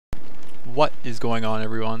What is going on,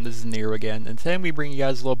 everyone? This is Nero again, and today we bring you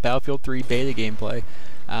guys a little Battlefield 3 beta gameplay.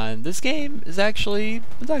 And this game is actually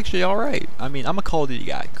alright. I mean, I'm a Call of Duty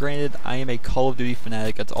guy. Granted, I am a Call of Duty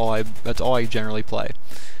fanatic. That's all I generally play.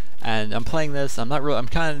 And I'm playing this. I'm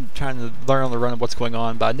kind of trying to learn on the run of what's going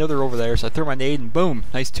on, but I know they're over there, so I throw my nade and boom,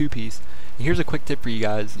 nice two-piece. And here's a quick tip for you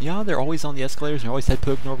guys. You know, they're always on the escalators and they're always head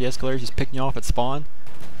poking over the escalators, just picking you off at spawn.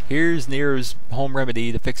 Here's Nero's home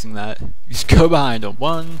remedy to fixing that. You just go behind them.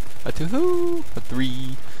 1, a 2, a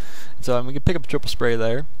 3. So we can pick up a triple spray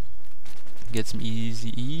there. Get some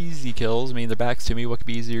easy kills. I mean, their back's to me. What could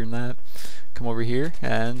be easier than that? Come over here,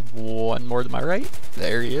 and one more to my right.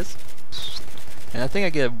 There he is. And I think I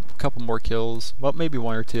get a couple more kills. Well, maybe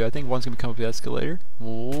 1 or 2. I think one's going to come up the escalator.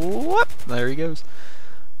 Whoop! There he goes.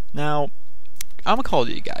 Now, I'm a Call of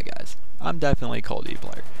Duty guy, guys. I'm definitely a Call of Duty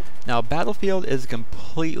player. Now, Battlefield is a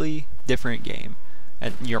completely different game.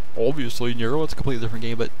 And you're obviously, Nero, it's a completely different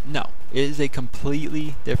game, but no. It is a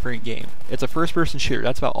completely different game. It's a first-person shooter.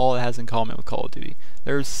 That's about all it has in common with Call of Duty.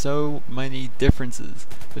 There's so many differences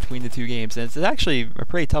between the two games, and it's actually a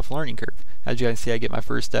pretty tough learning curve. As you guys see, I get my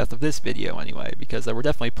first death of this video anyway, because we're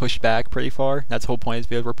definitely pushed back pretty far. That's the whole point of this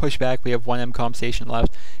video. We're pushed back, we have 1 M-Com station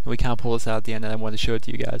left, and we kind of pull this out at the end, and I wanted to show it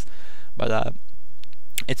to you guys. But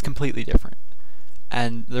it's completely different.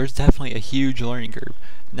 And there's definitely a huge learning curve.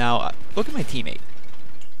 Now, look at my teammate.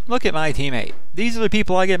 Look at my teammate. These are the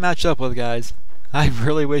people I get matched up with, guys. I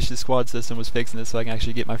really wish the squad system was fixing this so I can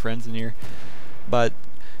actually get my friends in here. But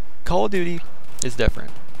Call of Duty is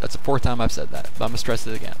different. That's the 4th time I've said that, but I'm going to stress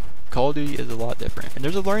it again. Call of Duty is a lot different, and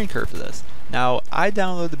there's a learning curve to this. Now, I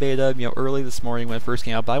downloaded the beta, early this morning when it first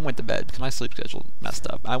came out, but I went to bed because my sleep schedule messed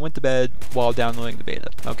up. I went to bed while downloading the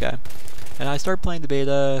beta, okay? And I started playing the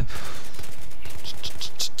beta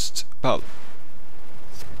about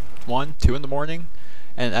 1, 2 in the morning,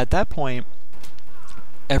 and at that point,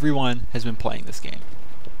 everyone has been playing this game.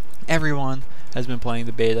 Everyone has been playing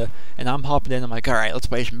the beta, and I'm hopping in. I'm like, all right, let's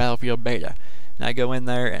play some Battlefield beta. And I go in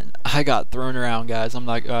there, and I got thrown around, guys. I'm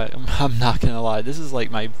like, I'm not gonna lie, this is like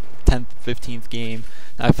my 10th, 15th game,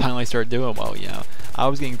 and I finally started doing well. I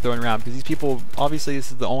was getting thrown around because these people, obviously,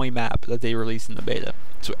 this is the only map that they released in the beta.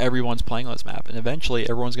 So everyone's playing on this map, and eventually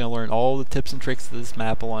everyone's going to learn all the tips and tricks of this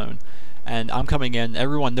map alone. And I'm coming in,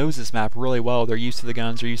 everyone knows this map really well. They're used to the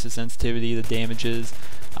guns, they're used to sensitivity, the damages.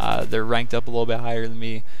 They're ranked up a little bit higher than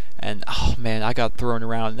me. And oh man, I got thrown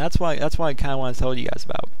around. And that's why I kind of want to tell you guys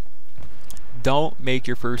about. Don't make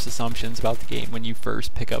your first assumptions about the game when you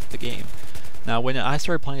first pick up the game. Now, when I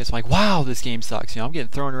started playing this, I'm like, wow, this game sucks. I'm getting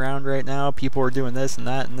thrown around right now. People are doing this and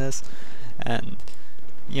that and this. And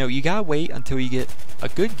you gotta wait until you get a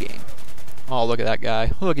good game. Oh, look at that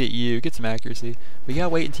guy. Look at you. Get some accuracy. But you gotta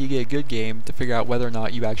wait until you get a good game to figure out whether or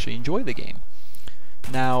not you actually enjoy the game.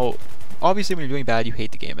 Now, obviously when you're doing bad, you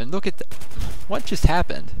hate the game. And look at what just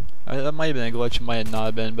happened. That might have been a glitch, it might have not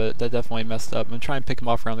have been, but that definitely messed up. I'm gonna try and pick him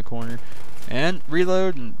off around the corner. And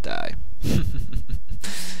reload and die.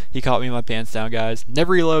 He caught me with my pants down, guys.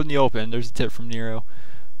 Never reload in the open. There's a tip from Nero.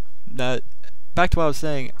 Back to what I was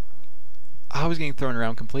saying. I was getting thrown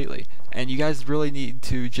around completely, and you guys really need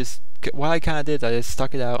to just. What I kind of did, I just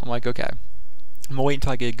stuck it out. I'm like, okay, I'm gonna wait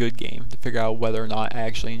until I get a good game to figure out whether or not I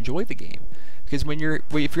actually enjoy the game. Because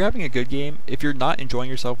if you're having a good game, if you're not enjoying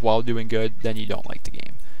yourself while doing good, then you don't like the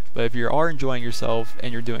game. But if you are enjoying yourself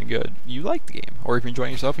and you're doing good, you like the game. Or if you're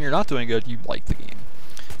enjoying yourself and you're not doing good, you like the game.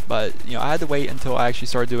 But I had to wait until I actually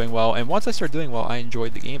started doing well, and once I started doing well, I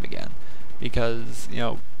enjoyed the game again, because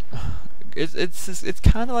it's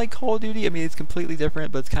kind of like Call of Duty. I mean, it's completely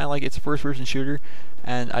different, but it's kind of like it's a first-person shooter,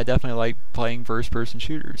 and I definitely like playing first-person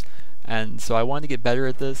shooters. And so I wanted to get better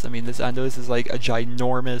at this. I mean, I know this is like a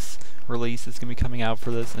ginormous release that's gonna be coming out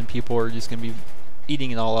for this, and people are just gonna be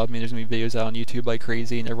eating it all up. I mean, there's gonna be videos out on YouTube like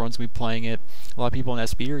crazy, and everyone's gonna be playing it. A lot of people in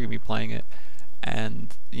SB are gonna be playing it.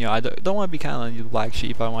 And I don't want to be kind of like the black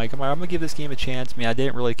sheep. I'm like, I'm gonna give this game a chance. I mean, I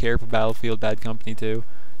didn't really care for Battlefield Bad Company 2.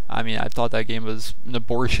 I mean, I thought that game was an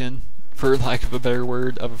abortion, for lack of a better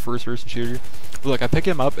word, of a first-person shooter. Look, I pick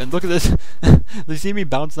him up, and look at this. They see me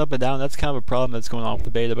bouncing up and down. That's kind of a problem that's going on with the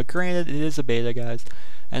beta. But granted, it is a beta, guys.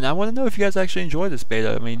 And I want to know if you guys actually enjoy this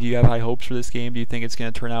beta. I mean, do you have high hopes for this game? Do you think it's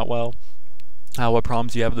going to turn out well? What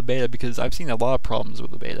problems do you have with the beta? Because I've seen a lot of problems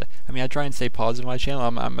with the beta. I mean, I try and stay positive on my channel.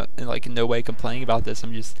 I'm like in no way complaining about this.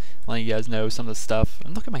 I'm just letting you guys know some of the stuff.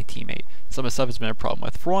 And look at my teammate. Some of the stuff has been a problem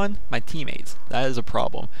with. For one, my teammates. That is a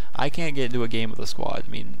problem. I can't get into a game with a squad. I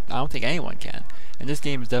mean, I don't think anyone can. And this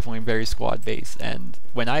game is definitely very squad based. And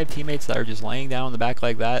when I have teammates that are just laying down in the back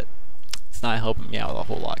like that, it's not helping me out a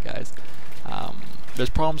whole lot, guys. There's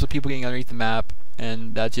problems with people getting underneath the map,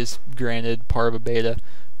 and that's just granted part of a beta.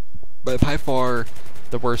 But by far,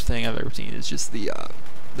 the worst thing I've ever seen is just the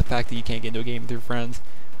fact that you can't get into a game with your friends.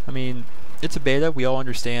 I mean, it's a beta. We all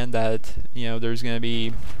understand that, you know, there's going to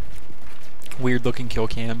be weird looking kill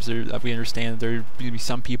cams. We understand that there are going to be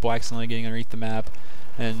some people accidentally getting underneath the map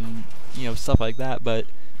and, you know, stuff like that. But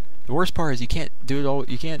the worst part is you can't do it all.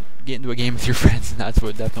 You can't get into a game with your friends, and that's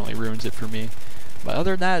what definitely ruins it for me. But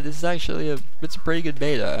other than that, this is actually it's a pretty good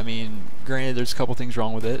beta. I mean, granted, there's a couple things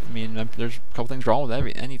wrong with it. I mean, there's a couple things wrong with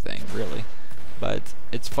anything really. But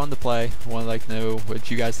it's fun to play. I want to like know what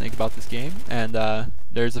you guys think about this game. And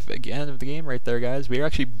there's the end of the game right there, guys. We were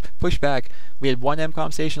actually pushed back. We had one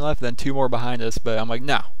MCOM station left, then 2 more behind us. But I'm like,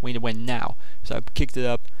 no, we need to win now. So I kicked it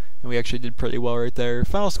up, and we actually did pretty well right there.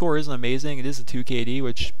 Final score isn't amazing. It is a 2 KD,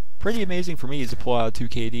 which pretty amazing for me to pull out a 2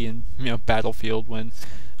 KD in, you know, Battlefield when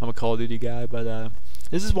I'm a Call of Duty guy. But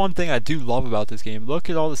this is one thing I do love about this game. Look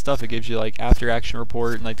at all the stuff it gives you, like after action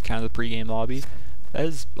report and like kind of the pre-game lobby. That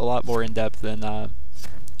is a lot more in depth than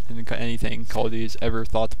anything Call of Duty's ever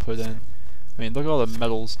thought to put in. I mean, look at all the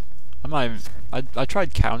medals. I'm not even, I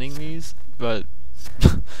tried counting these, but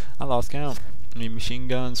I lost count. I mean, machine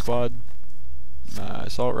gun, squad,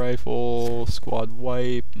 assault rifle, squad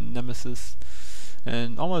wipe, nemesis,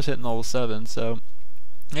 and almost hitting level 7. So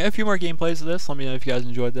yeah, a few more gameplays of this. Let me know if you guys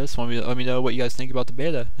enjoyed this. Let me know what you guys think about the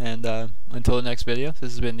beta. And until the next video,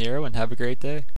 this has been Nero, and have a great day.